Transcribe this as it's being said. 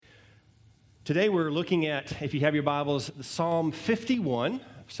Today we're looking at, if you have your Bibles, Psalm 51. For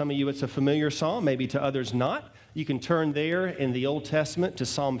some of you it's a familiar psalm, maybe to others not. You can turn there in the Old Testament to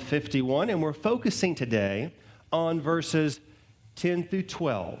Psalm 51, and we're focusing today on verses 10 through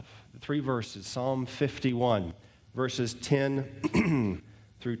 12. The three verses, Psalm 51, verses 10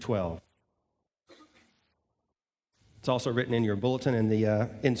 through 12. It's also written in your bulletin in the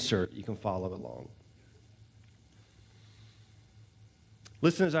insert. You can follow along.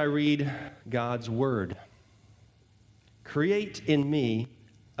 Listen as I read God's word. Create in me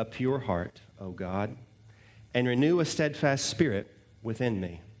a pure heart, O God, and renew a steadfast spirit within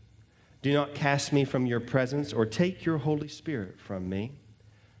me. Do not cast me from your presence or take your Holy Spirit from me.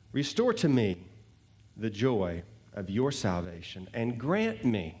 Restore to me the joy of your salvation and grant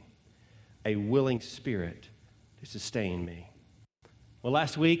me a willing spirit to sustain me. Well,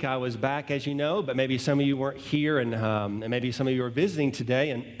 last week I was back, as you know, but maybe some of you weren't here, and maybe some of you are visiting today.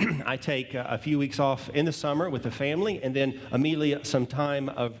 And I take a few weeks off in the summer with the family, and then immediately some time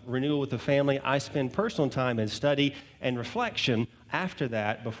of renewal with the family. I spend personal time in study and reflection after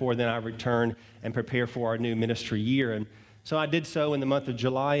that, before then I return and prepare for our new ministry year. And so I did so in the month of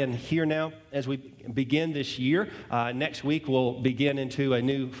July, and here now, as we begin this year, next week we'll begin into a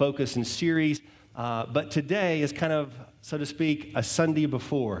new focus and series. But today is kind of, so to speak, a Sunday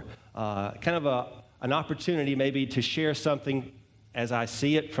before, kind of an opportunity maybe to share something as I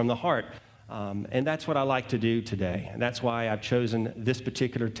see it from the heart. And that's what I like to do today. And that's why I've chosen this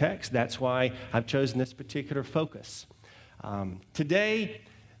particular text. That's why I've chosen this particular focus. Today,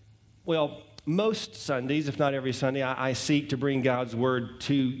 well, most Sundays, if not every Sunday, I seek to bring God's word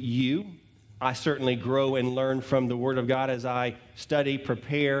to you. I certainly grow and learn from the word of God as I study,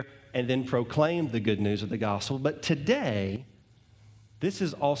 prepare, and then proclaim the good news of the gospel. But today, this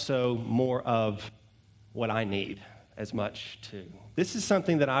is also more of what I need as much too. This is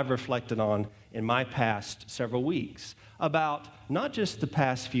something that I've reflected on in my past several weeks, about not just the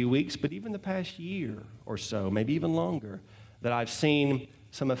past few weeks, but even the past year or so, maybe even longer, that I've seen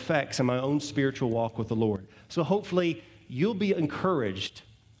some effects in my own spiritual walk with the Lord. So hopefully you'll be encouraged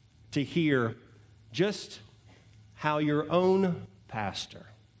to hear just how your own pastor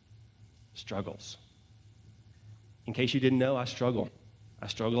struggles. In case you didn't know, I struggle. I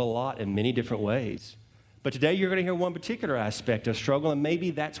struggle a lot in many different ways. But today you're going to hear one particular aspect of struggle, and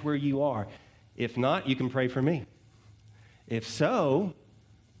maybe that's where you are. If not, you can pray for me. If so,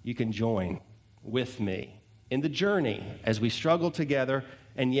 you can join with me in the journey as we struggle together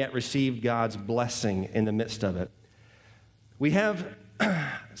and yet receive God's blessing in the midst of it. We have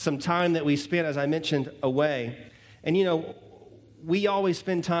some time that we spent, as I mentioned, away. And you know, we always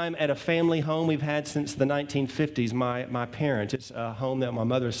spend time at a family home we've had since the 1950s. My parents, it's a home that on my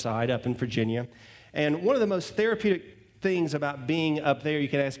mother's side up in Virginia. And one of the most therapeutic things about being up there, you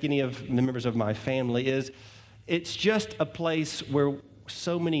can ask any of the members of my family, is it's just a place where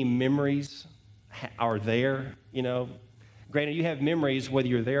so many memories are there. You know, granted, you have memories whether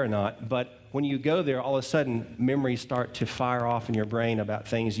you're there or not, but when you go there, all of a sudden memories start to fire off in your brain about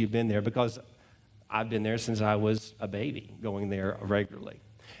things you've been there, because I've been there since I was a baby, going there regularly.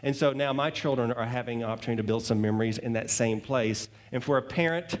 And so now my children are having an opportunity to build some memories in that same place. And for a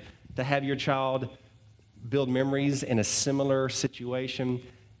parent to have your child build memories in a similar situation,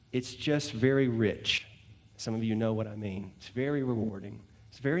 it's just very rich. Some of you know what I mean. It's very rewarding.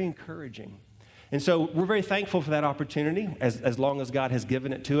 It's very encouraging. And so we're very thankful for that opportunity as long as God has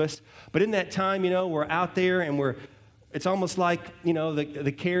given it to us. But in that time, you know, we're out there and it's almost like, you know,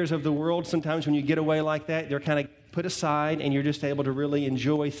 the cares of the world. Sometimes when you get away like that, they're kind of put aside and you're just able to really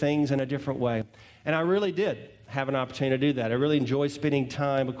enjoy things in a different way. And I really did have an opportunity to do that. I really enjoyed spending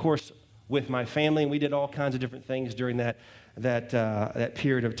time, of course, with my family, and we did all kinds of different things during that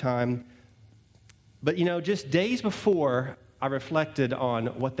period of time. But, you know, just days before I reflected on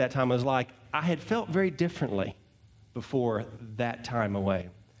what that time was like, I had felt very differently before that time away.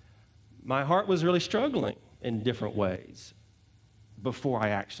 My heart was really struggling in different ways before I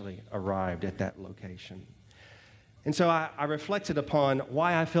actually arrived at that location. And so I reflected upon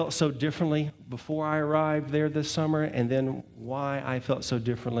why I felt so differently before I arrived there this summer, and then why I felt so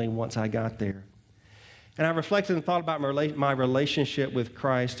differently once I got there. And I reflected and thought about my relationship with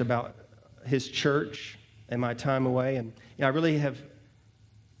Christ, about his church and my time away. And you know, I really have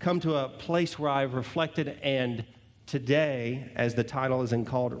come to a place where I've reflected, and today, as the title is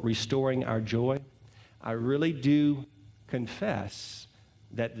called Restoring Our Joy, I really do confess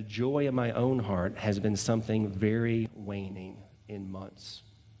that the joy in my own heart has been something very waning in months.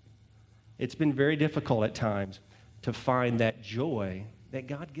 It's been very difficult at times to find that joy that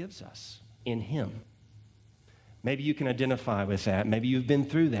God gives us in him. Maybe you can identify with that. Maybe you've been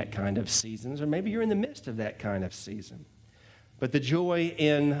through that kind of seasons, or maybe you're in the midst of that kind of season. But the joy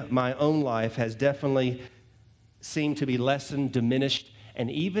in my own life has definitely seemed to be lessened, diminished, and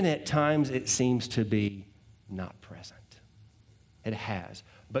even at times it seems to be not present. It has.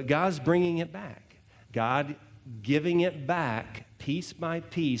 But God's bringing it back. God giving it back piece by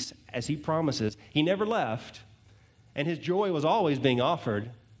piece as He promises. He never left, and His joy was always being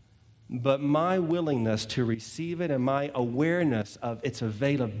offered. But my willingness to receive it and my awareness of its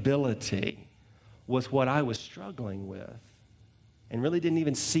availability was what I was struggling with and really didn't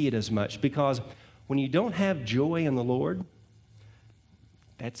even see it as much, because when you don't have joy in the Lord,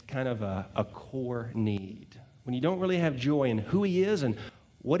 that's kind of a core need. When you don't really have joy in who He is and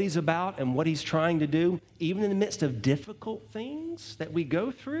what He's about and what He's trying to do, even in the midst of difficult things that we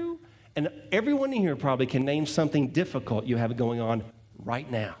go through, and everyone in here probably can name something difficult you have going on right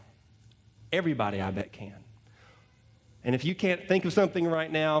now. Everybody, I bet, can. And if you can't think of something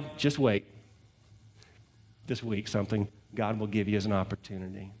right now, just wait. This week, something God will give you as an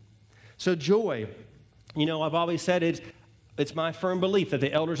opportunity. So joy, I've always said it's my firm belief that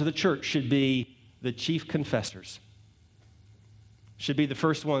the elders of the church should be the chief confessors, should be the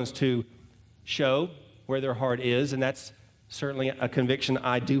first ones to show where their heart is, and that's certainly a conviction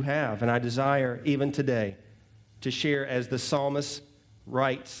I do have, and I desire even today to share, as the psalmist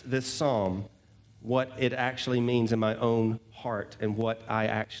writes this psalm, what it actually means in my own heart and what I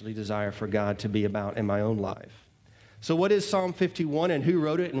actually desire for God to be about in my own life. So what is Psalm 51 and who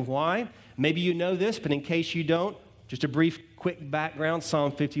wrote it and why? Maybe you know this, but in case you don't, just a brief, quick background.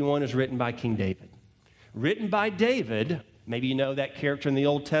 Psalm 51 is written by King David. Written by David, maybe you know that character in the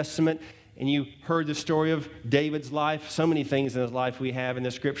Old Testament, and you heard the story of David's life. So many things in his life we have in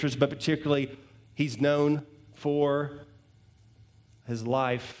the Scriptures, but particularly he's known for his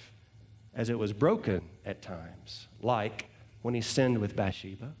life as it was broken at times, like when he sinned with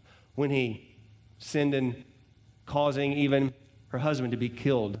Bathsheba, when he sinned in causing even her husband to be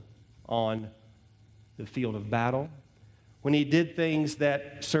killed on the field of battle, when he did things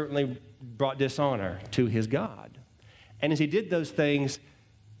that certainly brought dishonor to his God. And as he did those things,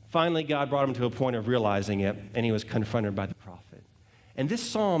 finally God brought him to a point of realizing it, and he was confronted by the prophet. And this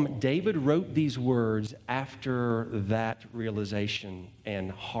psalm, David wrote these words after that realization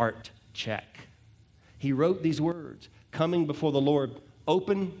and heart check. He wrote these words, coming before the Lord,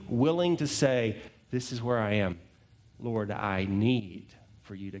 open, willing to say, this is where I am. Lord, I need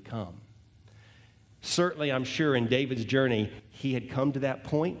for you to come. Certainly, I'm sure in David's journey, he had come to that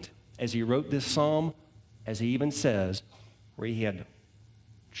point as he wrote this psalm, as he even says, where he had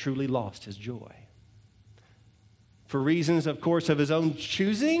truly lost his joy. For reasons, of course, of his own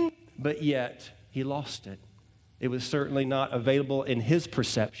choosing, but yet he lost it. It was certainly not available in his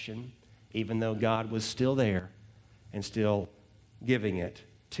perception, even though God was still there and still giving it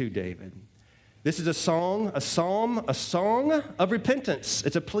to David. This is a song of repentance.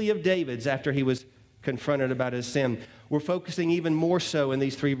 It's a plea of David's after he was confronted about his sin. We're focusing even more so in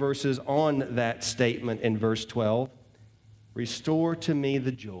these 3 verses on that statement in verse 12. Restore to me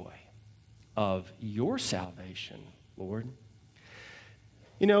the joy of your salvation, Lord.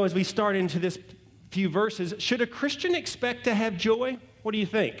 As we start into this few verses, should a Christian expect to have joy? What do you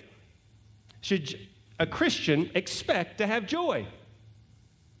think? Should a Christian expect to have joy?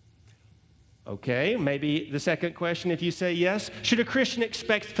 Okay, maybe the second question, if you say yes, should a Christian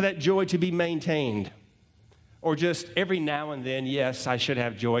expect for that joy to be maintained? Or just every now and then, yes, I should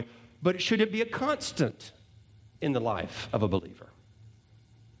have joy, but should it be a constant in the life of a believer?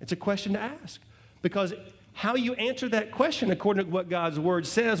 It's a question to ask, because how you answer that question according to what God's word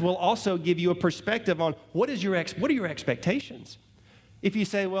says will also give you a perspective on what are your expectations. If you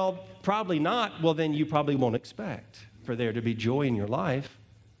say, well, probably not, well, then you probably won't expect for there to be joy in your life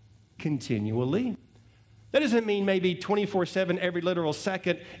continually. That doesn't mean maybe 24/7, every literal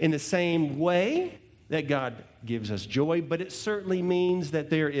second in the same way that God gives us joy, but it certainly means that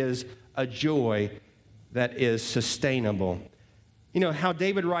there is a joy that is sustainable. How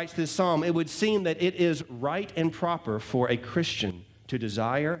David writes this psalm, it would seem that it is right and proper for a Christian to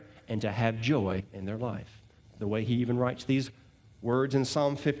desire and to have joy in their life. The way he even writes these words in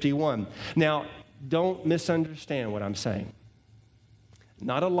Psalm 51. Now, don't misunderstand what I'm saying.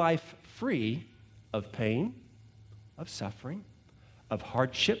 Not a life free of pain, of suffering, of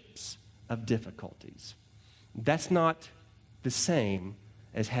hardships, of difficulties. That's not the same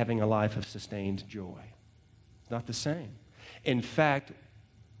as having a life of sustained joy. It's not the same. In fact,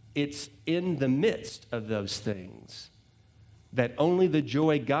 it's in the midst of those things that only the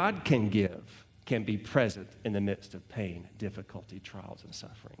joy God can give can be present in the midst of pain, difficulty, trials, and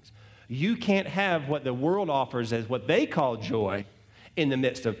sufferings. You can't have what the world offers as what they call joy in the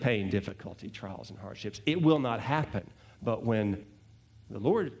midst of pain, difficulty, trials, and hardships. It will not happen. But when the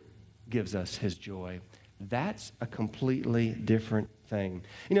Lord gives us his joy, that's a completely different thing.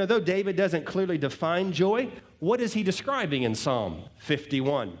 You know, though David doesn't clearly define joy, what is he describing in Psalm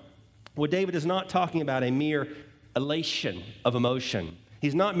 51? Well, David is not talking about a mere elation of emotion.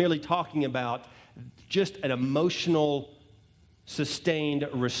 He's not merely talking about just an emotional, sustained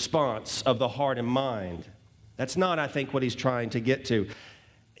response of the heart and mind. That's not, I think, what he's trying to get to.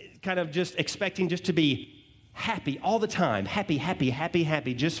 Kind of just expecting just to be happy all the time. Happy, happy, happy,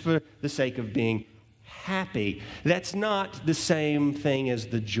 happy, just for the sake of being happy. That's not the same thing as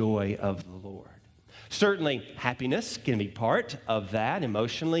the joy of the Lord. Certainly, happiness can be part of that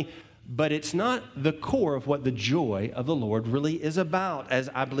emotionally, but it's not the core of what the joy of the Lord really is about, as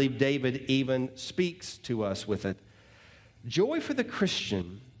I believe David even speaks to us with it. Joy for the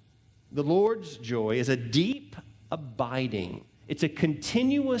Christian, the Lord's joy, is a deep abiding. It's a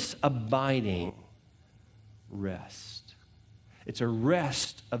continuous abiding rest. It's a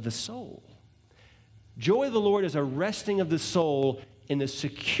rest of the soul. Joy of the Lord is a resting of the soul in the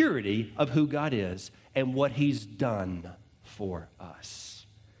security of who God is and what he's done for us.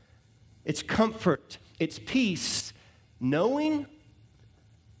 It's comfort, it's peace, knowing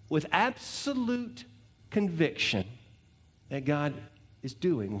with absolute conviction that God is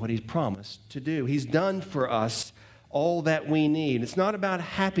doing what he's promised to do. He's done for us all that we need. It's not about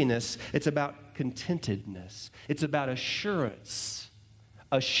happiness, it's about contentedness. It's about assurance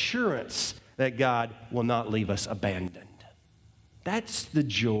that God will not leave us abandoned. That's the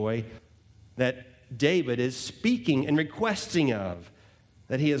joy that David is speaking and requesting of,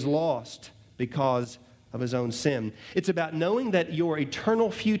 that he has lost because of his own sin. It's about knowing that your eternal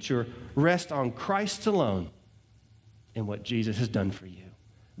future rests on Christ alone and what Jesus has done for you.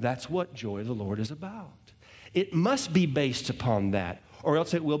 That's what joy of the Lord is about. It must be based upon that, or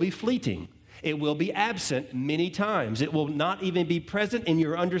else it will be fleeting. It will be absent many times. It will not even be present in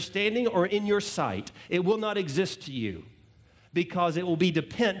your understanding or in your sight. It will not exist to you because it will be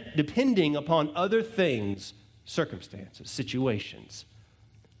depending upon other things, circumstances, situations,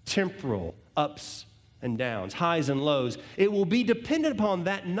 temporal ups and downs, highs and lows. It will be dependent upon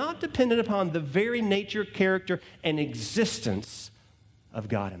that, not dependent upon the very nature, character, and existence of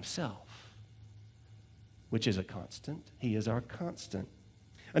God himself, which is a constant. He is our constant.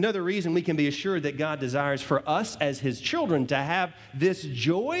 Another reason we can be assured that God desires for us as his children to have this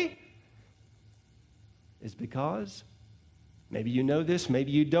joy is because, maybe you know this,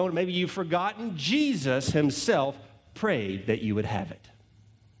 maybe you don't, maybe you've forgotten, Jesus himself prayed that you would have it.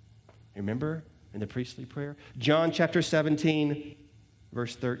 Remember in the priestly prayer? John chapter 17,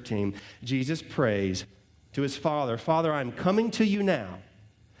 verse 13, Jesus prays to his Father, Father, I'm coming to you now,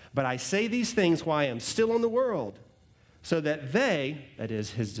 but I say these things while I am still in the world, so that they, that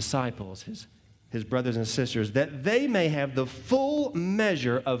is his disciples, his brothers and sisters, that they may have the full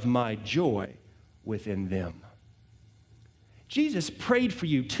measure of my joy within them. Jesus prayed for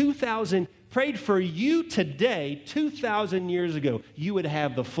you prayed for you today, 2,000 years ago, you would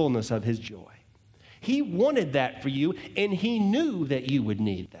have the fullness of his joy. He wanted that for you, and he knew that you would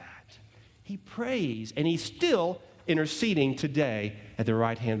need that. He prays, and he's still interceding today at the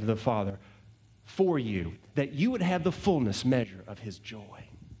right hand of the Father for you, that you would have the fullness measure of his joy.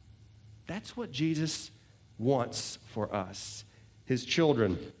 That's what Jesus wants for us, his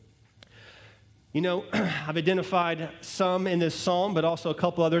children. You know, I've identified some in this psalm, but also a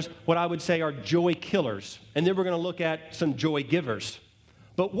couple others, what I would say are joy killers. And then we're going to look at some joy givers.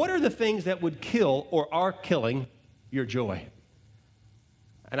 But what are the things that would kill or are killing your joy?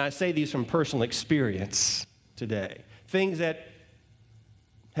 And I say these from personal experience today. Things that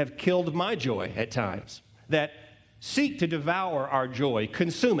have killed my joy at times, that seek to devour our joy,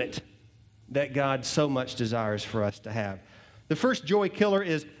 consume it, that God so much desires for us to have. The first joy killer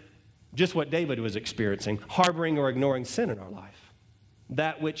is just what David was experiencing, harboring or ignoring sin in our life.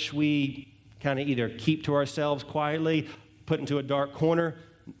 That which we kind of either keep to ourselves quietly, put into a dark corner,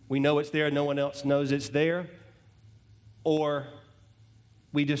 we know it's there, no one else knows it's there, or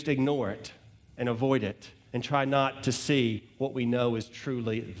we just ignore it and avoid it and try not to see what we know is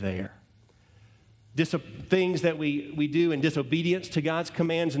truly there. Things that we do in disobedience to God's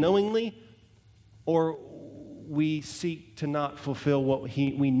commands knowingly, or we seek to not fulfill what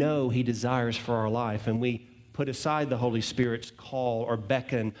we know he desires for our life, and we put aside the Holy Spirit's call or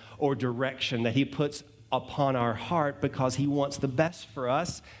beckon or direction that he puts upon our heart because he wants the best for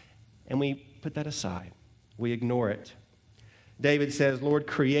us, and we put that aside. We ignore it. David says, Lord,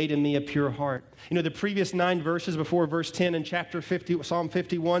 create in me a pure heart. You know, the previous 9 verses before verse 10 in chapter 50, Psalm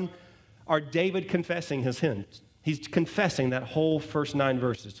 51, Or David confessing his sins. He's confessing that whole first 9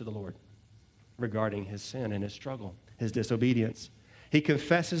 verses to the Lord regarding his sin and his struggle, his disobedience. He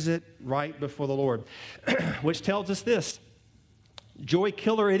confesses it right before the Lord, which tells us this. Joy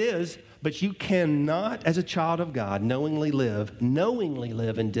killer it is, but you cannot, as a child of God, knowingly live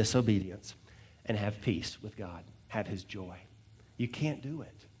in disobedience and have peace with God, have his joy. You can't do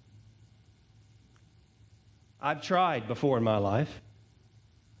it. I've tried before in my life.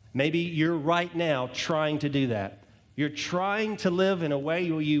 Maybe you're right now trying to do that. You're trying to live in a way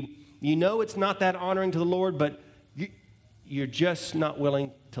where you know it's not that honoring to the Lord, but you're just not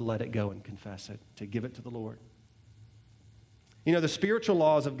willing to let it go and confess it, to give it to the Lord. You know, the spiritual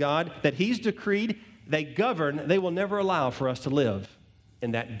laws of God that he's decreed, they govern, they will never allow for us to live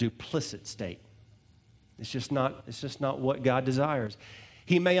in that duplicit state. It's just not what God desires.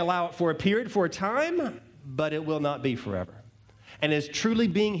 He may allow it for a period, for a time, but it will not be forever. And as truly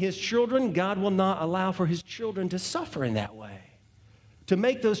being his children, God will not allow for his children to suffer in that way, to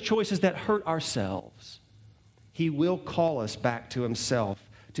make those choices that hurt ourselves. He will call us back to himself,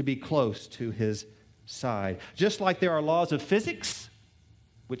 to be close to his side. Just like there are laws of physics,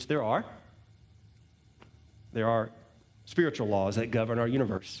 which there are spiritual laws that govern our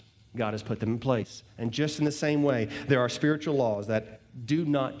universe. God has put them in place. And just in the same way, there are spiritual laws that do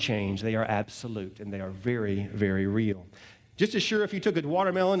not change. They are absolute, and they are very, very real. Just as sure if you took a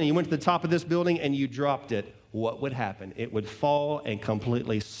watermelon and you went to the top of this building and you dropped it, what would happen? It would fall and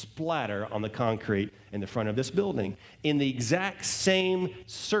completely splatter on the concrete in the front of this building. In the exact same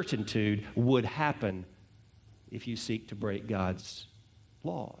certitude would happen if you seek to break God's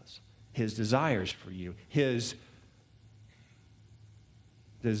laws, his desires for you, his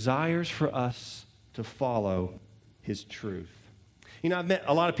desires for us to follow his truth. You know, I've met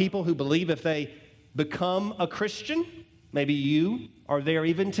a lot of people who believe if they become a Christian, maybe you are there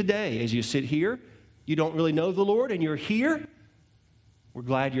even today as you sit here. You don't really know the Lord and you're here. We're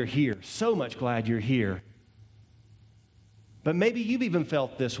glad you're here. So much glad you're here. But maybe you've even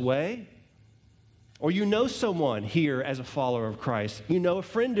felt this way. Or you know someone here as a follower of Christ. You know a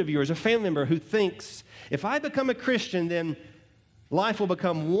friend of yours, a family member who thinks, if I become a Christian, then life will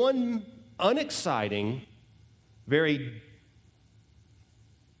become one unexciting, very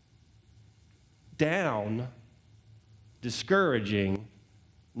down, discouraging,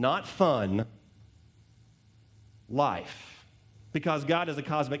 not fun life, because God is a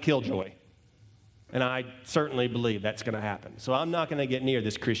cosmic killjoy. And I certainly believe that's going to happen. So I'm not going to get near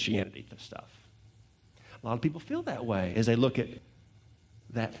this Christianity stuff. A lot of people feel that way as they look at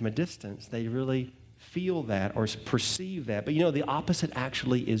that from a distance. They really feel that or perceive that. But you know, the opposite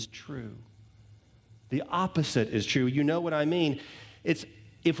actually is true. The opposite is true. You know what I mean? It's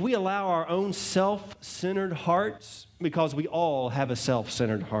if we allow our own self-centered hearts, because we all have a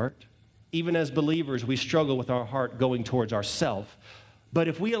self-centered heart. Even as believers, we struggle with our heart going towards ourself. But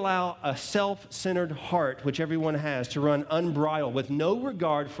if we allow a self-centered heart, which everyone has, to run unbridled with no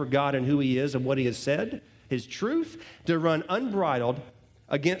regard for God and who he is and what he has said, his truth, to run unbridled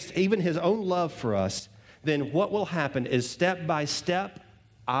against even his own love for us, then what will happen is step by step,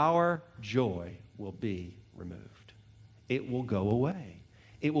 our joy will be removed. It will go away.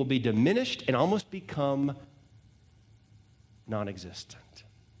 It will be diminished and almost become non-existent.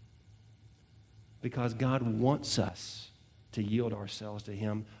 Because God wants us to yield ourselves to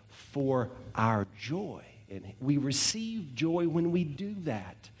him for our joy. And we receive joy when we do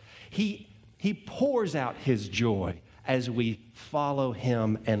that. He pours out his joy as we follow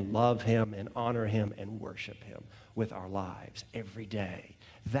him and love him and honor him and worship him with our lives every day.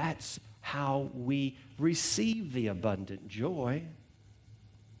 That's how we receive the abundant joy.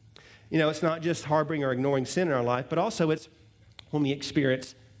 You know, it's not just harboring or ignoring sin in our life, but also it's when we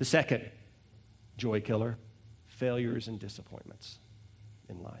experience the second joy killer, failures and disappointments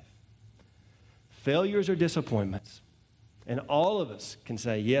in life. Failures or disappointments. And all of us can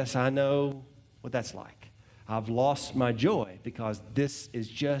say, yes, I know what that's like. I've lost my joy because this is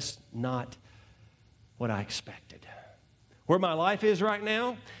just not what I expected. Where my life is right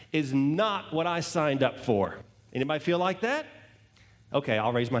now is not what I signed up for. Anybody feel like that? Okay,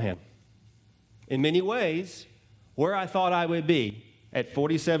 I'll raise my hand. In many ways, where I thought I would be at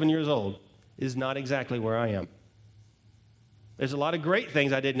 47 years old is not exactly where I am. There's a lot of great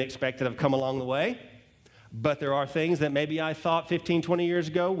things I didn't expect that have come along the way, but there are things that maybe I thought 15, 20 years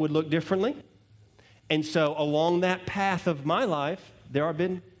ago would look differently. And so along that path of my life, there have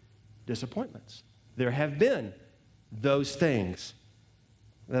been disappointments. There have been those things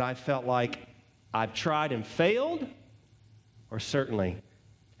that I felt like I've tried and failed, or certainly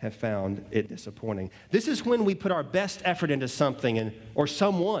have found it disappointing. This is when we put our best effort into something or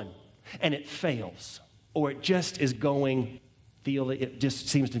someone, and it fails, or it just is it just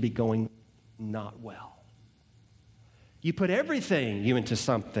seems to be going not well. You put everything you into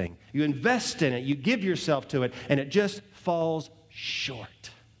something, you invest in it, you give yourself to it, and it just falls short.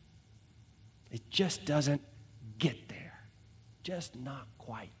 It just doesn't get there, just not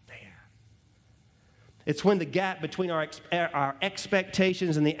quite there. It's when the gap between our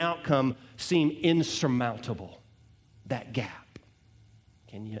expectations and the outcome seem insurmountable, that gap.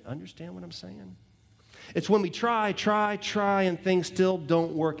 Can you understand what I'm saying? It's when we try, and things still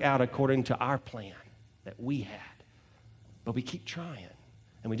don't work out according to our plan that we had. But we keep trying,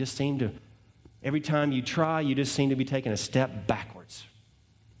 and we just seem to, every time you try, you just seem to be taking a step backwards.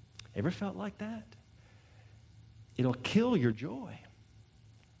 Ever felt like that? It'll kill your joy.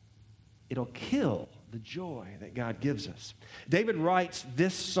 It'll kill the joy that God gives us. David writes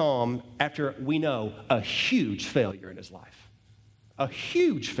this psalm after, we know, a huge failure in his life. A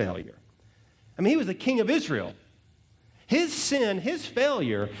huge failure. I mean, he was the king of Israel. His sin, his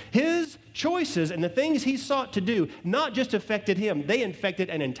failure, his choices, and the things he sought to do not just affected him, they infected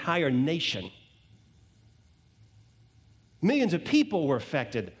an entire nation. Millions of people were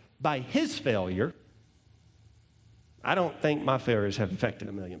affected by his failure. I don't think my failures have affected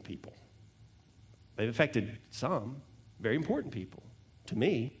 1 million people. They've affected some very important people to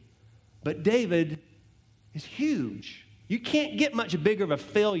me. But David is huge. You can't get much bigger of a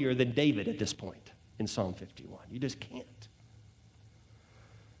failure than David at this point in Psalm 51. You just can't.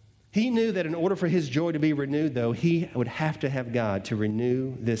 He knew that in order for his joy to be renewed, though, he would have to have God to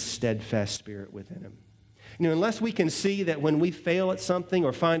renew this steadfast spirit within him. You know, unless we can see that when we fail at something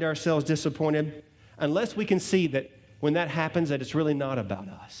or find ourselves disappointed, unless we can see that when that happens, that it's really not about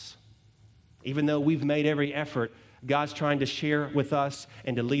us. Even though we've made every effort, God's trying to share with us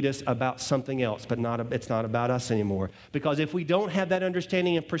and to lead us about something else, but it's not about us anymore. Because if we don't have that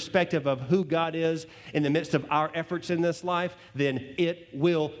understanding and perspective of who God is in the midst of our efforts in this life, then it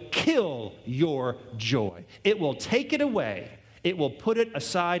will kill your joy. It will take it away. It will put it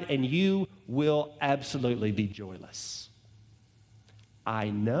aside, and you will absolutely be joyless.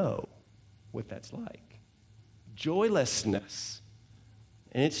 I know what that's like. Joylessness.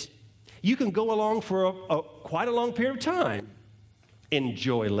 And you can go along for quite a long period of time in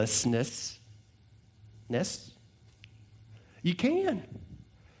joylessness. You can.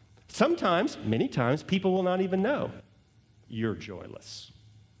 Sometimes, many times, people will not even know you're joyless.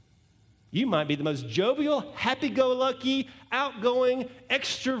 You might be the most jovial, happy-go-lucky, outgoing,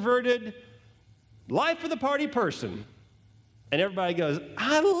 extroverted, life-of-the-party person. And everybody goes,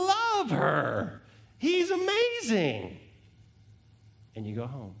 I love her. He's amazing. And you go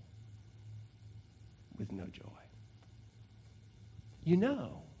home with no joy. You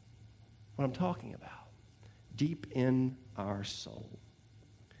know what I'm talking about, deep in our soul.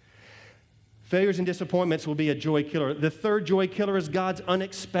 Failures and disappointments will be a joy killer. The third joy killer is God's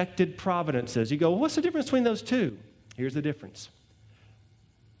unexpected providences. You go, well, what's the difference between those two? Here's the difference.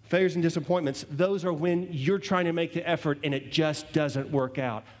 Failures and disappointments, those are when you're trying to make the effort and it just doesn't work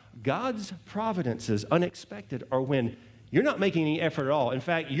out. God's providences, unexpected, are when you're not making any effort at all. In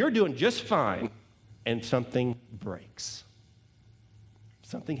fact, you're doing just fine, and something breaks.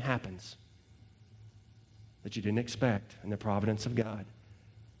 Something happens that you didn't expect in the providence of God.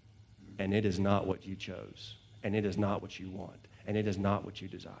 And it is not what you chose. And it is not what you want. And it is not what you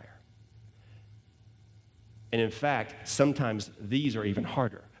desire. And in fact, sometimes these are even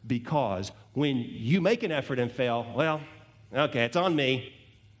harder, because when you make an effort and fail, well, okay, it's on me,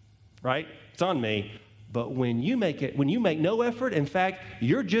 right? It's on me. But when you make no effort, in fact,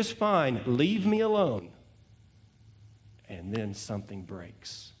 you're just fine, leave me alone, and then something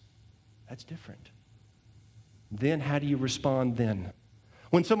breaks, that's different. Then how do you respond then?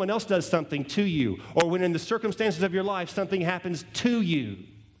 When someone else does something to you, or when in the circumstances of your life something happens to you.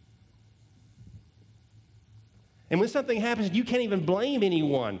 And when something happens, you can't even blame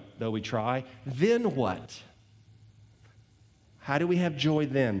anyone, though we try, then what? How do we have joy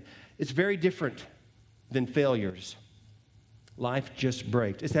then? It's very different than failures. Life just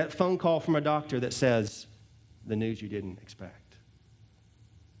breaks. It's that phone call from a doctor that says the news you didn't expect.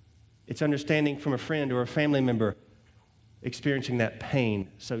 It's understanding from a friend or a family member experiencing that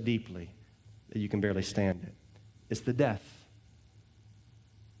pain so deeply that you can barely stand it. It's the death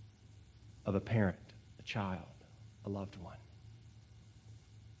of a parent, a child, a loved one.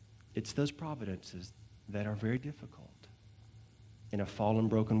 It's those providences that are very difficult in a fallen,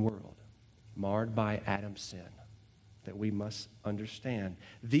 broken world, marred by Adam's sin, that we must understand.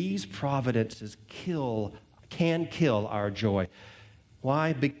 These providences can kill our joy.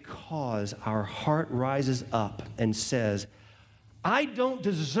 Why? Because our heart rises up and says, I don't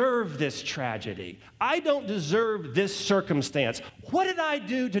deserve this tragedy. I don't deserve this circumstance. What did I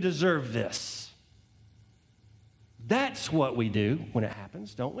do to deserve this? That's what we do when it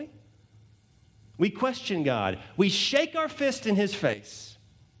happens, don't we? We question God. We shake our fist in his face.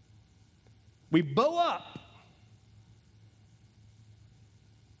 We bow up.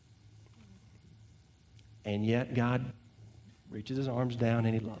 And yet God reaches his arms down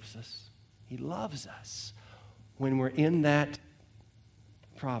and he loves us. He loves us when we're in that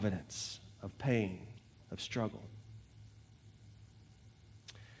providence of pain, of struggle.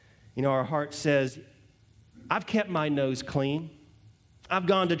 You know, our heart says, I've kept my nose clean. I've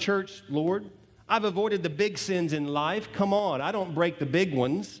gone to church, Lord. I've avoided the big sins in life. Come on, I don't break the big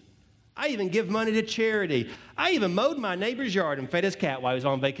ones. I even give money to charity. I even mowed my neighbor's yard and fed his cat while he was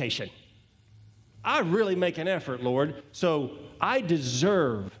on vacation. I really make an effort, Lord, so I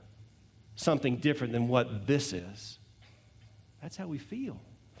deserve something different than what this is. That's how we feel,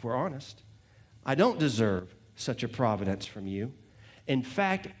 if we're honest. I don't deserve such a providence from you. In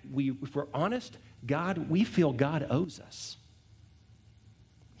fact, if we're honest, we feel God owes us.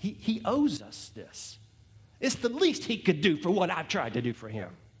 He owes us this. It's the least he could do for what I've tried to do for him.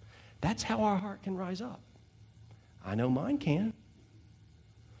 That's how our heart can rise up. I know mine can.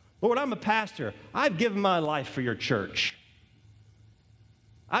 Lord, I'm a pastor. I've given my life for your church.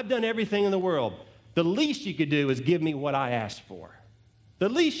 I've done everything in the world. The least you could do is give me what I asked for. The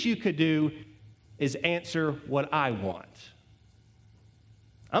least you could do is answer what I want.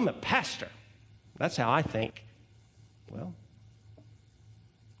 I'm a pastor. That's how I think. Well,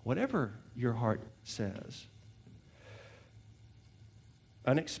 whatever your heart says.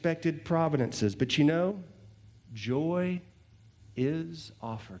 Unexpected providences. But you know, joy is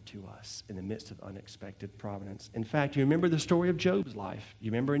offered to us in the midst of unexpected providence. In fact, you remember the story of Job's life. You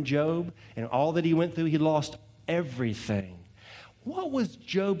remember in Job and all that he went through, he lost everything. What was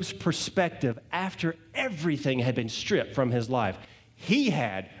Job's perspective after everything had been stripped from his life? He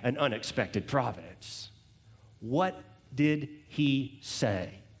had an unexpected providence. What did he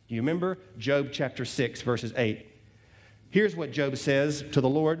say? Do you remember? Job chapter 6, verses 8. Here's what Job says to the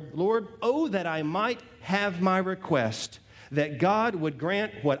Lord. Lord, oh, that I might have my request, that God would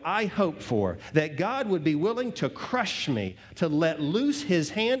grant what I hope for, that God would be willing to crush me, to let loose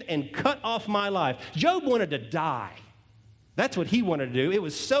his hand and cut off my life. Job wanted to die. That's what he wanted to do. It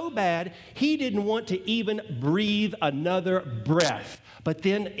was so bad, he didn't want to even breathe another breath. But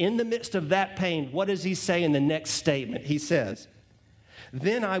then in the midst of that pain, what does he say in the next statement? He says,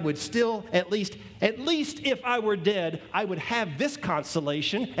 then I would still, at least if I were dead, I would have this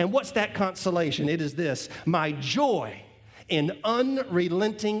consolation. And what's that consolation? It is this: my joy in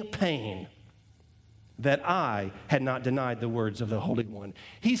unrelenting pain, that I had not denied the words of the Holy One.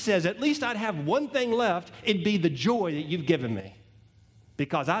 He says, at least I'd have one thing left. It'd be the joy that you've given me,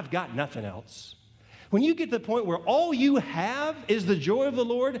 because I've got nothing else. When you get to the point where all you have is the joy of the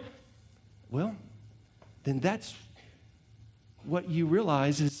Lord, well, then that's what you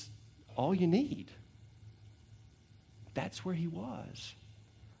realize is all you need. That's where he was.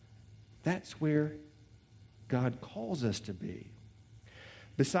 That's where God calls us to be.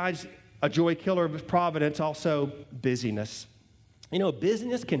 Besides a joy killer of providence, also busyness. You know,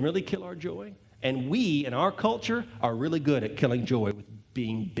 busyness can really kill our joy. And we, in our culture, are really good at killing joy with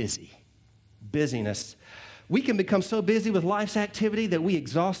being busy. Busyness. We can become so busy with life's activity that we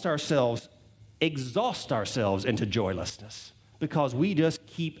exhaust ourselves into joylessness, because we just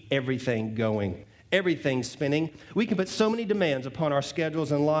keep everything going, everything spinning. We can put so many demands upon our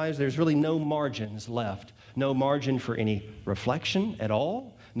schedules and lives, there's really no margins left. No margin for any reflection at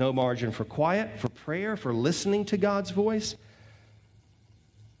all. No margin for quiet, for prayer, for listening to God's voice.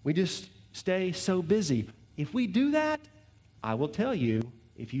 We just stay so busy. If we do that, I will tell you,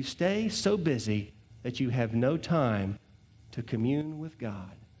 if you stay so busy that you have no time to commune with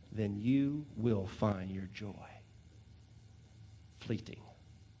God, then you will find your joy fleeting.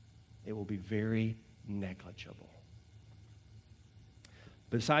 It will be very negligible.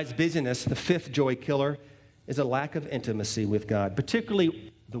 Besides busyness, the fifth joy killer is a lack of intimacy with God,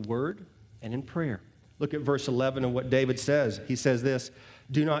 particularly the Word and in prayer. Look at verse 11 and what David says. He says this: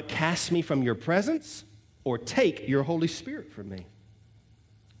 do not cast me from your presence or take your Holy Spirit from me.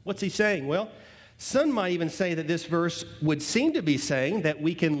 What's he saying? Well, some might even say that this verse would seem to be saying that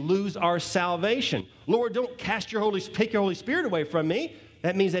we can lose our salvation. Lord, don't take your Holy Spirit away from me.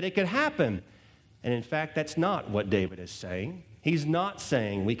 That means that it could happen. And in fact, that's not what David is saying. He's not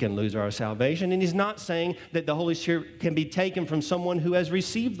saying we can lose our salvation, and he's not saying that the Holy Spirit can be taken from someone who has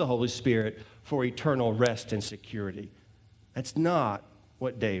received the Holy Spirit for eternal rest and security. That's not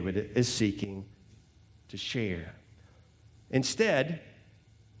what David is seeking to share. Instead,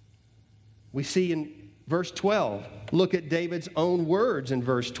 we see in verse 12, look at David's own words in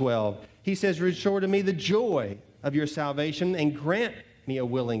verse 12. He says, restore to me the joy of your salvation and grant me a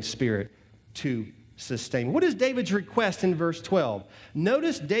willing spirit to sustain. What is David's request in verse 12?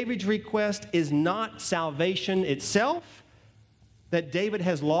 Notice David's request is not salvation itself that David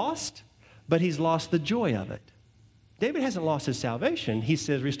has lost, but he's lost the joy of it. David hasn't lost his salvation. He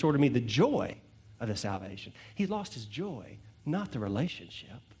says, restore to me the joy of the salvation. He lost his joy, not the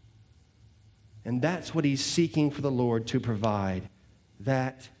relationship. And that's what he's seeking for the Lord to provide,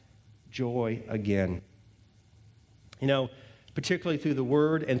 that joy again. You know, particularly through the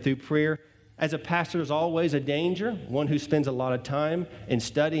Word and through prayer, as a pastor, there's always a danger. One who spends a lot of time in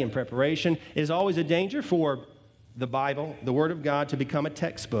study and preparation is always a danger for the Bible, the Word of God, to become a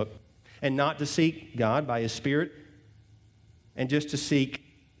textbook and not to seek God by His Spirit and just to seek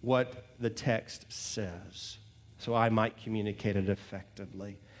what the text says so I might communicate it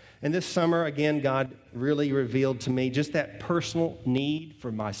effectively. And this summer, again, God really revealed to me just that personal need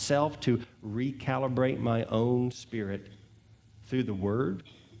for myself to recalibrate my own spirit through the Word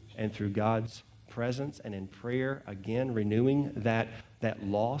and through God's presence and in prayer, again, renewing that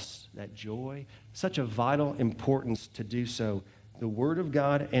loss, that joy. Such a vital importance to do so, the Word of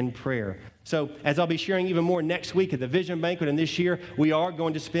God and prayer. So, as I'll be sharing even more next week at the Vision Banquet and this year, we are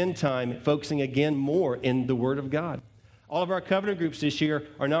going to spend time focusing again more in the Word of God. All of our covenant groups this year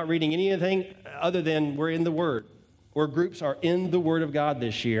are not reading anything other than we're in the Word. Our groups are in the Word of God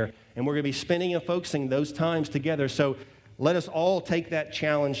this year, and we're going to be spending and focusing those times together. So let us all take that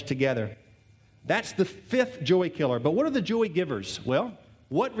challenge together. That's the fifth joy killer. But what are the joy givers? Well,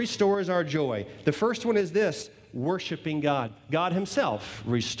 what restores our joy? The first one is this: worshiping God. God Himself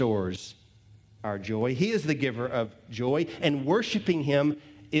restores our joy. He is the giver of joy, and worshiping Him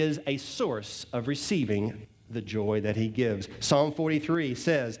is a source of receiving the joy that He gives. Psalm 43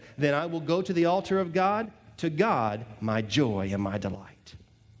 says, then I will go to the altar of God, to God, my joy and my delight.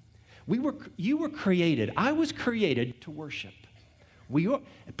 You were created, I was created to worship.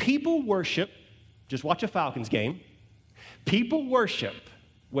 People worship, just watch a Falcons game. People worship,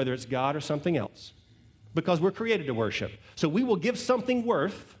 whether it's God or something else, because we're created to worship. So we will give something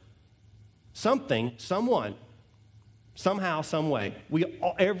worth, something, someone, somehow, some way.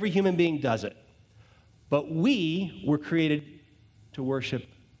 Every human being does it. But we were created to worship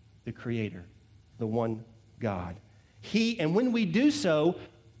the Creator, the one God. And when we do so,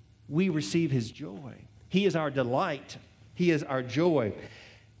 we receive His joy. He is our delight. He is our joy.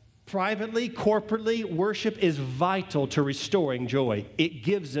 Privately, corporately, worship is vital to restoring joy. It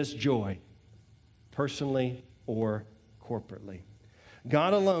gives us joy, personally or corporately.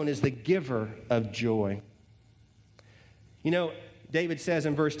 God alone is the giver of joy. You know, David says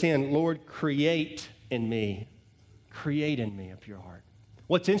in verse 10, Lord, create in me a pure heart.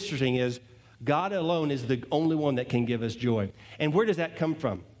 What's interesting is God alone is the only one that can give us joy. And where does that come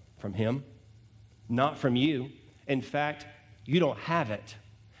from? From Him, not from you. In fact, you don't have it.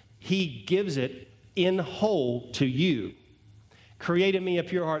 He gives it in whole to you. Create in me a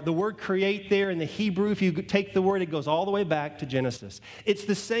pure heart. The word create there in the Hebrew, if you take the word, it goes all the way back to Genesis. It's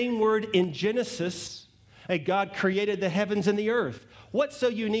the same word in Genesis. God created the heavens and the earth. What's so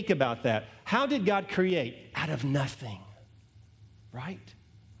unique about that? How did God create? Out of nothing, right?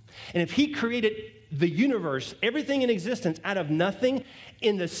 And if He created the universe, everything in existence, out of nothing,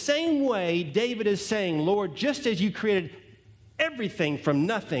 in the same way, David is saying, Lord, just as you created everything from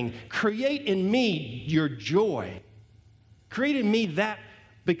nothing, create in me your joy. Create in me that,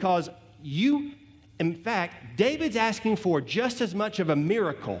 because in fact, David's asking for just as much of a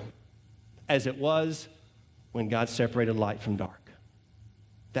miracle as it was when God separated light from dark.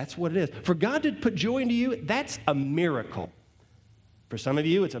 That's what it is. For God to put joy into you, that's a miracle. For some of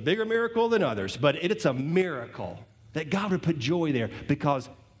you, it's a bigger miracle than others, but it's a miracle that God would put joy there because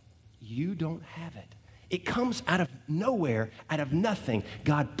you don't have it. It comes out of nowhere, out of nothing.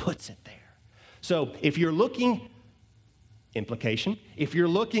 God puts it there. So if you're looking, implication, if you're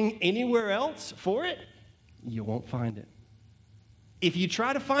looking anywhere else for it, you won't find it. If you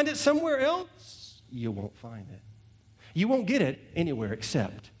try to find it somewhere else, you won't find it. You won't get it anywhere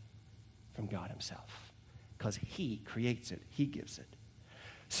except from God Himself, because He creates it. He gives it.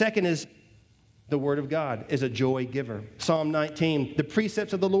 Second is the Word of God is a joy giver. Psalm 19, the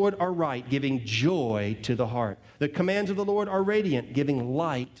precepts of the Lord are right, giving joy to the heart. The commands of the Lord are radiant, giving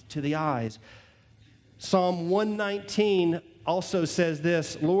light to the eyes. Psalm 119 also says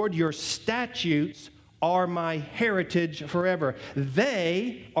this, Lord, your statutes are my heritage forever.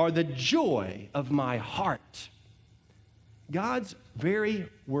 They are the joy of my heart. God's very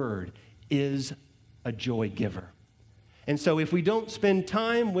word is a joy giver. And so if we don't spend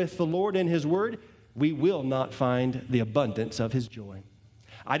time with the Lord and His Word, we will not find the abundance of His joy.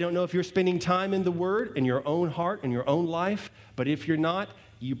 I don't know if you're spending time in the Word, in your own heart, in your own life, but if you're not,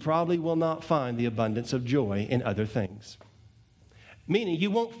 you probably will not find the abundance of joy in other things. Meaning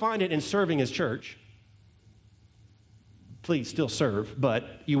you won't find it in serving His church. Please still serve,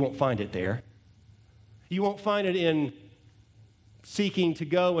 but you won't find it there. You won't find it in seeking to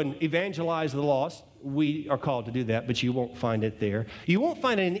go and evangelize the lost. We are called to do that, but you won't find it there. You won't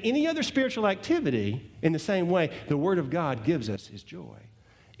find it in any other spiritual activity in the same way the Word of God gives us His joy.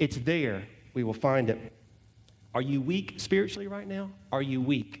 It's there. We will find it. Are you weak spiritually right now? Are you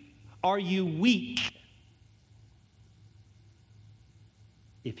weak? Are you weak?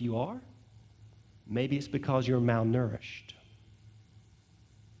 If you are, maybe it's because you're malnourished,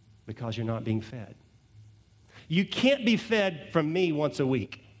 because you're not being fed. You can't be fed from me once a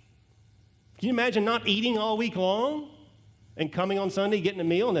week. Can you imagine not eating all week long and coming on Sunday, getting a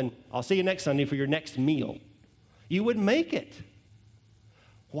meal, and then I'll see you next Sunday for your next meal? You wouldn't make it.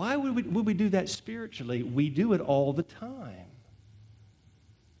 Why would we do that spiritually? We do it all the time.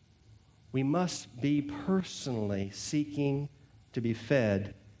 We must be personally seeking to be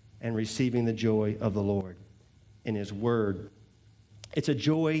fed and receiving the joy of the Lord in His Word. It's a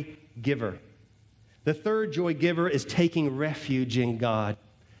joy giver. The third joy giver is taking refuge in God.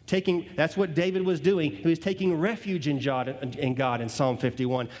 That's what David was doing. He was taking refuge in God in Psalm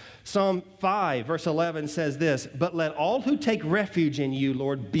 51. Psalm 5, verse 11 says this, "But let all who take refuge in you,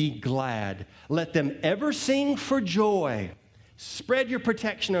 Lord, be glad. Let them ever sing for joy. Spread your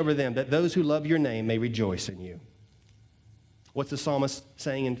protection over them, that those who love your name may rejoice in you." What's the psalmist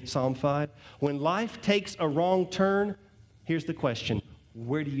saying in Psalm 5? When life takes a wrong turn, here's the question,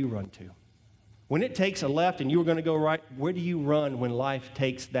 where do you run to? When it takes a left and you were going to go right, where do you run when life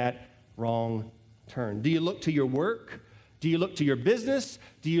takes that wrong turn? Do you look to your work? Do you look to your business?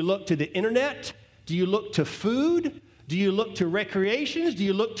 Do you look to the internet? Do you look to food? Do you look to recreations? Do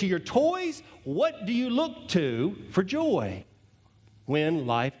you look to your toys? What do you look to for joy when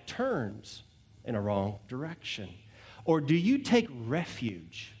life turns in a wrong direction? Or do you take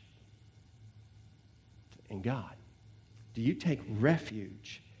refuge in God? Do you take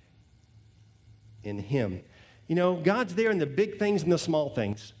refuge in Him? You know, God's there in the big things and the small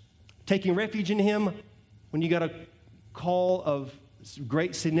things. Taking refuge in Him when you got a call of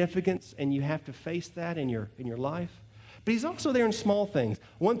great significance and you have to face that in your life. But He's also there in small things.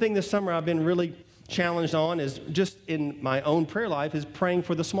 One thing this summer I've been really challenged on is just in my own prayer life is praying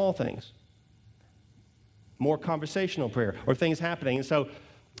for the small things. More conversational prayer or things happening. And so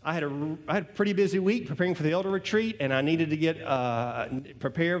I had a pretty busy week preparing for the elder retreat, and I needed to get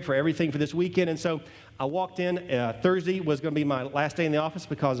prepared for everything for this weekend. And so I walked in. Thursday was going to be my last day in the office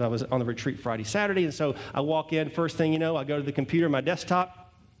because I was on the retreat Friday, Saturday. And so I walk in. First thing you know, I go to the computer, my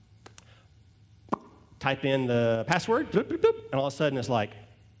desktop, type in the password, boop, boop, boop, and all of a sudden it's like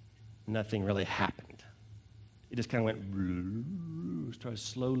nothing really happened. It just kind of went, started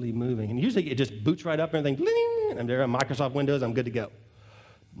slowly moving. And usually it just boots right up and everything, bling, I'm there on Microsoft Windows, I'm good to go.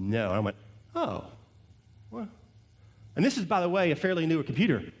 No, and I went, oh, well. And this is, by the way, a fairly newer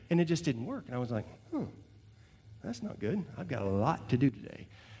computer, and it just didn't work. And I was like, that's not good. I've got a lot to do today.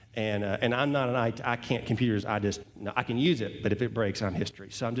 And I'm not I can't computers. I can use it, but if it breaks, I'm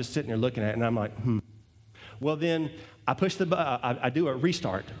history. So I'm just sitting there looking at it, and I'm like, Well, then I push the button. I do a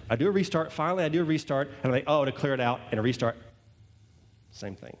restart. Finally, I do a restart, and I'm like, to clear it out, and a restart.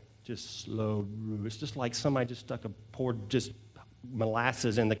 Same thing. Just slow. It's just like somebody just poured just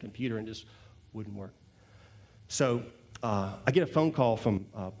molasses in the computer and just wouldn't work. So I get a phone call from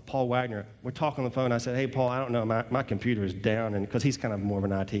Paul Wagner. We're talking on the phone. I said, hey, Paul, I don't know. My computer is down, and because he's kind of more of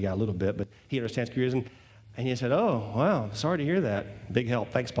an IT guy a little bit, but he understands computers. And he said, oh, wow, sorry to hear that. Big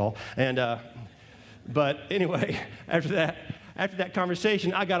help. Thanks, Paul. And but anyway, after that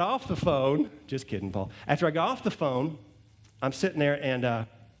conversation, I got off the phone. Just kidding, Paul. After I got off the phone, I'm sitting there, and I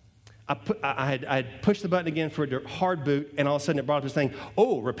had pushed the button again for a hard boot, and all of a sudden it brought up this thing,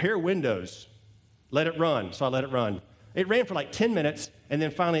 repair Windows. Let it run. So I let it run. It ran for like 10 minutes, and then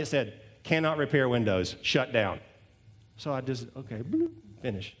finally it said, cannot repair Windows, shut down. So I just,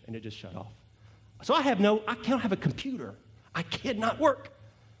 finish, and it just shut off. So I can't have a computer. I cannot work.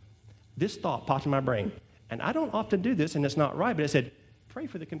 This thought popped in my brain, and I don't often do this, and it's not right, but it said, pray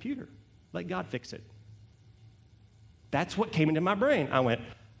for the computer. Let God fix it. That's what came into my brain. I went,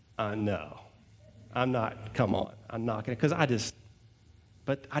 no, I'm not, come on, I'm not going to, because I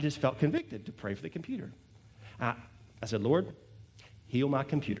just felt convicted to pray for the computer. I said, Lord, heal my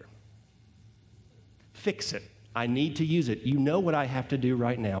computer. Fix it. I need to use it. You know what I have to do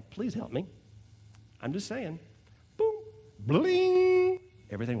right now. Please help me. I'm just saying. Boom, bling,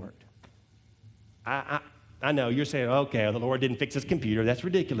 everything worked. I know you're saying, okay, the Lord didn't fix his computer. That's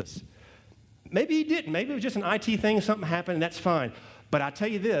ridiculous. Maybe he didn't. Maybe it was just an IT thing, something happened, and that's fine. But I tell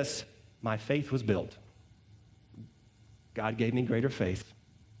you this, my faith was built. God gave me greater faith.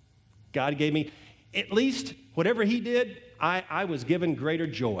 God gave me, at least whatever he did, I was given greater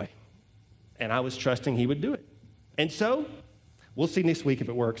joy. And I was trusting he would do it. And so, we'll see next week if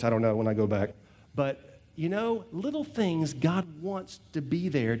it works. I don't know when I go back. But, you know, little things, God wants to be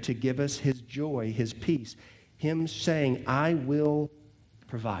there to give us his joy, his peace. Him saying, I will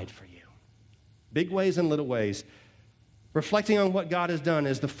provide for you. Big ways and little ways. Reflecting on what God has done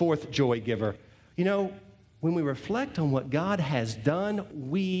is the fourth joy giver. You know, when we reflect on what God has done,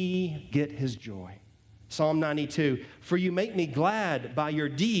 we get his joy. Psalm 92, for you make me glad by your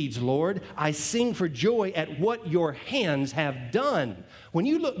deeds, Lord. I sing for joy at what your hands have done. When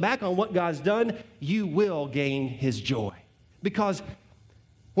you look back on what God's done, you will gain his joy. Because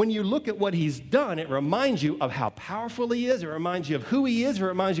when you look at what he's done, it reminds you of how powerful he is. It reminds you of who he is. It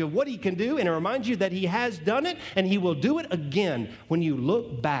reminds you of what he can do. And it reminds you that he has done it and he will do it again when you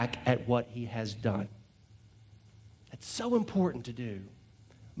look back at what he has done. It's so important to do.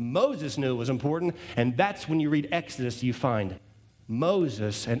 Moses knew it was important, and that's when you read Exodus, you find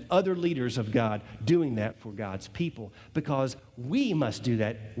Moses and other leaders of God doing that for God's people, because we must do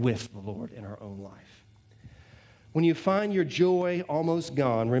that with the Lord in our own life. When you find your joy almost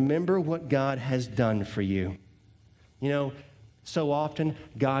gone, remember what God has done for you. You know, so often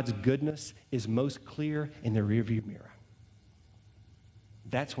God's goodness is most clear in the rearview mirror.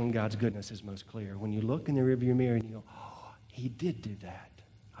 That's when God's goodness is most clear. When you look in the rearview mirror and you go, oh, he did do that.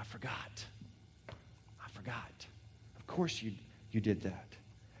 I forgot. Of course you did that.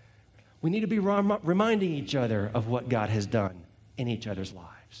 We need to be reminding each other of what God has done in each other's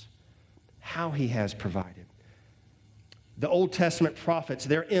lives, how he has provided. The Old Testament prophets,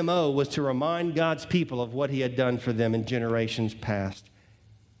 their MO was to remind God's people of what he had done for them in generations past.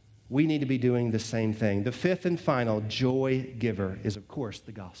 We need to be doing the same thing. The fifth and final joy giver is, of course,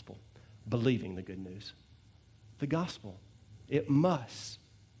 the gospel, believing the good news. The gospel. It must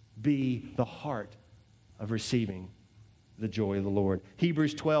be the heart of receiving the joy of the Lord.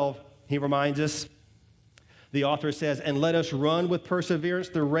 Hebrews 12, he reminds us, the author says, and let us run with perseverance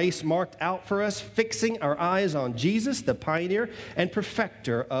the race marked out for us, fixing our eyes on Jesus, the pioneer and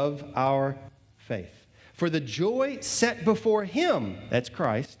perfecter of our faith. For the joy set before him, that's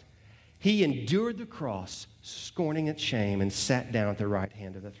Christ, he endured the cross, scorning its shame, and sat down at the right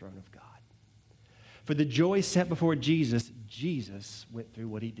hand of the throne of God. For the joy set before Jesus, Jesus went through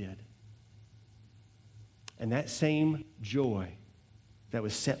what he did. And that same joy that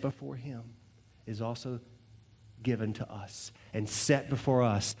was set before him is also given to us and set before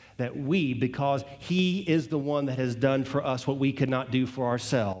us, that we, because he is the one that has done for us what we could not do for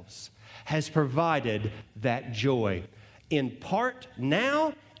ourselves, has provided that joy in part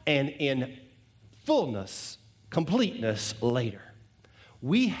now and in fullness, completeness later.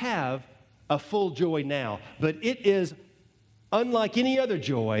 We have a full joy now, but it is unlike any other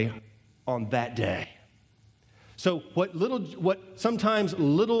joy on that day. So what sometimes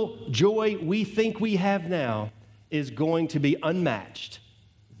little joy we think we have now is going to be unmatched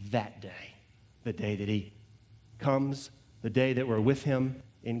that day, the day that he comes, the day that we're with him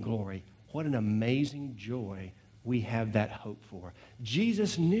in glory. What an amazing joy we have that hope for.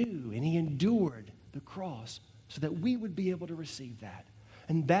 Jesus knew and he endured the cross so that we would be able to receive that.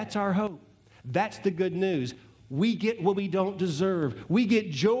 And that's our hope. That's the good news. We get what we don't deserve. We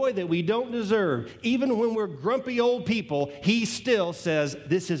get joy that we don't deserve. Even when we're grumpy old people, he still says,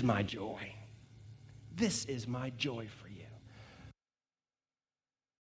 this is my joy. This is my joy for you.